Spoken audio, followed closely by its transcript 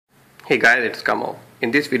Hey guys, it's Kamal.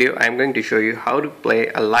 In this video, I am going to show you how to play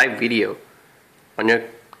a live video on your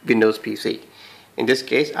Windows PC. In this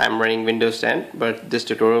case, I am running Windows 10, but this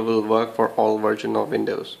tutorial will work for all versions of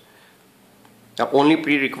Windows. The only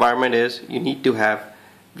pre-requirement is you need to have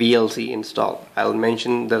VLC installed. I'll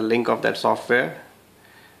mention the link of that software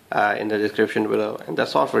in the description below, and the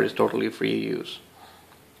software is totally free to use.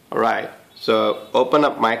 Alright, so open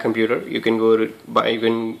up my computer. You can go to my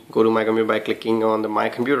computer by clicking on the my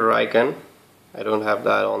computer icon. I don't have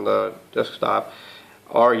that on the desktop.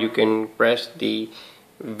 Or you can press the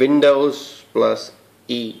Windows plus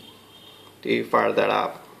E to fire that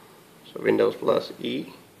up. So Windows plus E.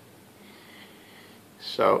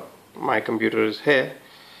 So my computer is here.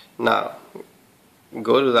 Now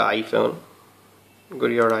go to the iPhone. Go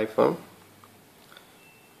to your iPhone.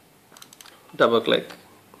 Double click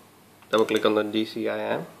on the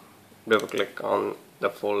DCIM, double click on the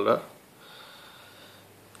folder.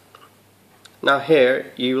 Now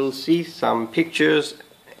here you will see some pictures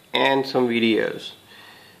and some videos.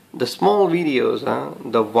 The small videos,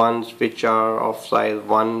 the ones which are of size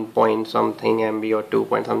 1 point something MB or 2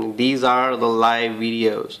 point something, these are the live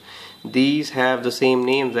videos. These have the same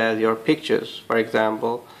names as your pictures. For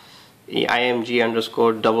example,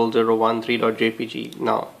 img_0013.jpg.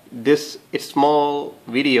 Now this small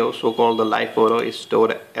video, so-called the live photo, is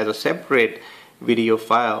stored as a separate video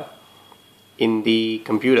file in the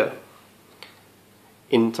computer,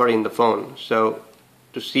 in the phone. So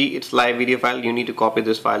to see its live video file, you need to copy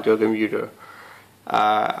this file to your computer.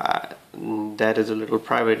 That is a little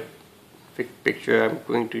private picture. I'm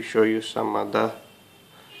going to show you some other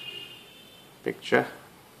picture.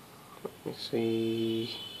 Let me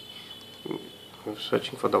see. I'm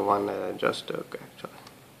searching for the one that I just took actually.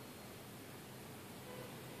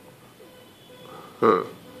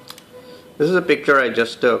 This is a picture I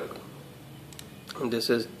just took.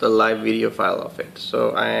 This is the live video file of it.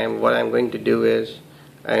 So what I'm going to do is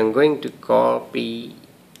I'm going to copy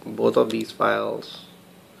both of these files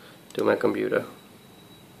to my computer.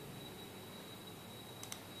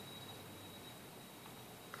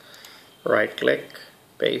 Right click,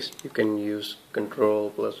 paste. You can use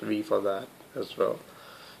Ctrl+V for that as well.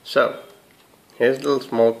 So here's the little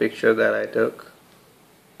small picture that I took.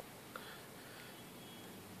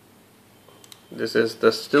 This is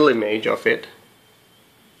the still image of it.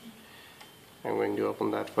 I'm going to open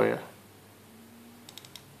that for you.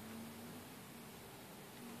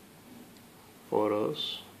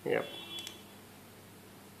 Photos. Yep.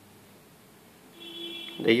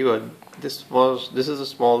 There you go. This is a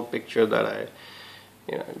small picture that I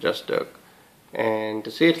just took. And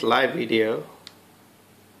to see its live video,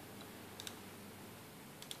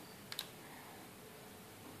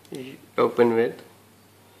 you open with,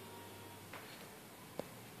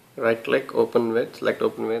 right click, open with, select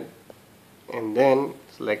open with, and then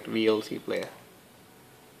select VLC player.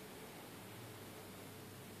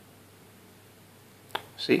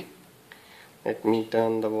 See? Let me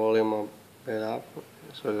turn the volume a bit up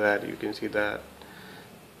so that you can see that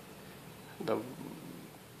the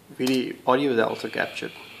audio is also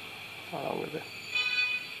captured along with it.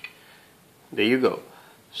 There you go.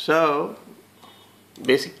 So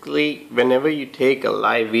basically, whenever you take a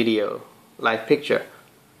live video, live picture,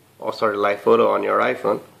 live photo on your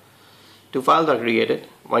iPhone, two files are created,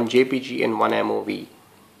 one JPG and one MOV.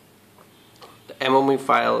 The MOV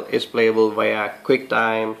file is playable via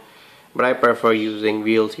QuickTime, but I prefer using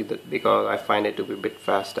VLC because I find it to be a bit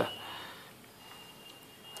faster.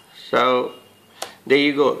 So there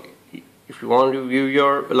you go. If you want to view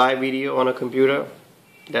your live video on a computer,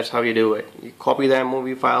 that's how you do it. You copy the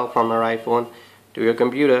MOV file from your iPhone to your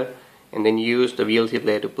computer and then use the VLC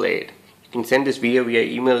player to play it. You can send this video via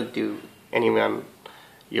email to anyone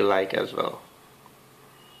you like as well.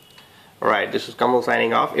 Alright, this is Kamal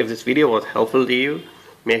signing off. If this video was helpful to you,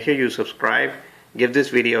 make sure you subscribe, give this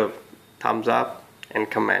video a thumbs up and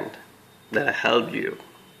comment that I helped you.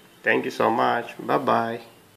 Thank you so much. Bye bye.